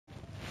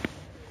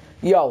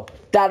Yo,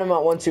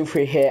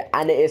 Dynamite123 here,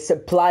 and it is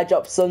Supply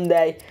Drop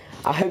Sunday.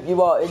 I hope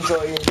you are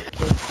enjoying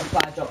the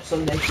Supply Drop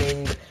Sunday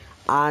thing,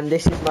 and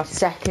this is my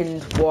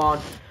second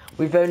one.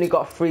 We've only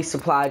got 3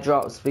 supply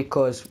drops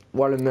because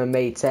one of my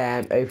mates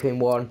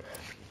opened one.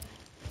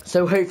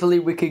 So hopefully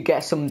we could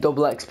get some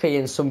double XP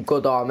and some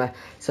good armor.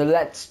 So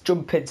let's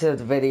jump into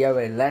the video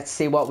and let's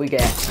see what we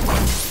get.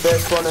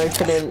 First one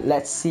opening,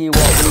 let's see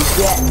what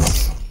we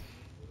get.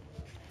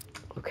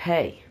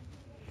 Okay.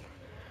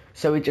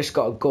 So we just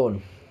got a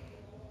gun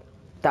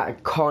that I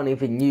can't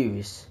even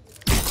use.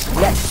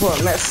 Next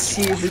one, let's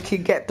see if we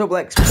can get double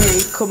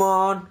XP. Come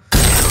on.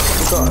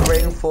 We've got a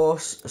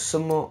reinforce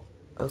some more.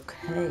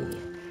 Okay.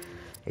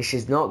 This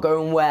is not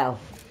going well.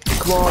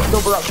 Come on,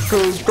 double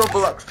XP,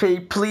 double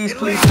XP. Please,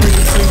 please,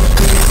 please, please,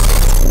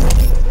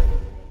 please.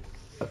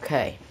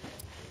 Okay.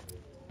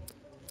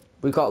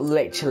 We got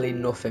literally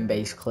nothing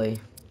basically.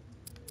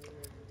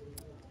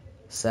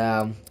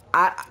 So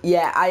I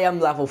am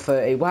level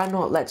 30. Why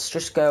not? Let's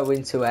just go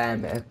into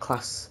a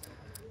class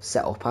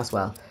setup as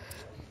well.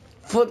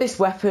 For this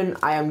weapon,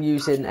 I am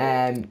using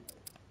I'm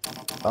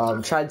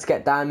trying to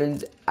get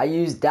diamond. I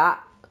use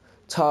that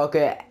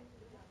target.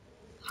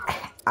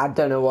 I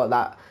don't know what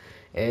that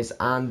is,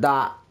 and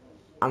that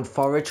and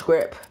forage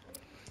grip.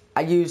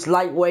 I use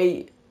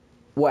lightweight,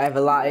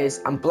 whatever that is,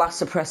 and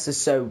blast suppressors.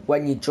 So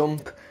when you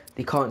jump,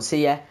 they can't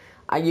see you.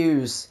 I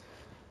use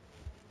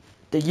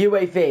the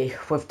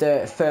UAV with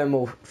the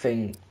thermal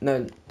thing,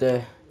 no,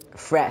 the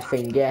threat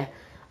thing, yeah.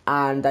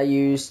 And I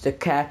use the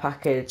care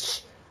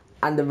package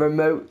and the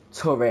remote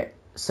turret,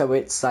 so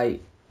it's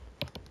like,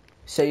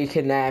 so you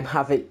can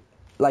have it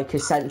like a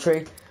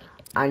sentry.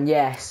 And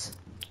yes,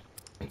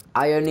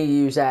 I only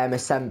use a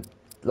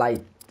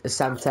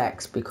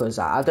Semtex because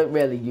I don't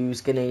really use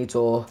grenades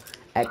or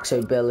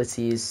exo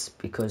abilities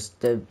because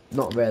they're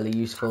not really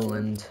useful.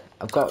 And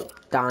I've got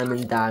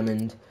diamond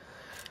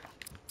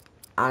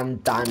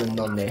and diamond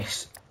on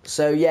this.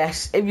 So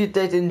yes, if you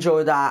did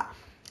enjoy that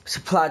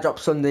Supply Drop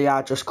Sunday,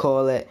 I just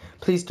call it,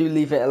 please do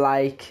leave it a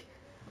like,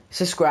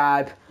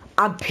 subscribe,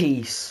 and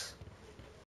peace.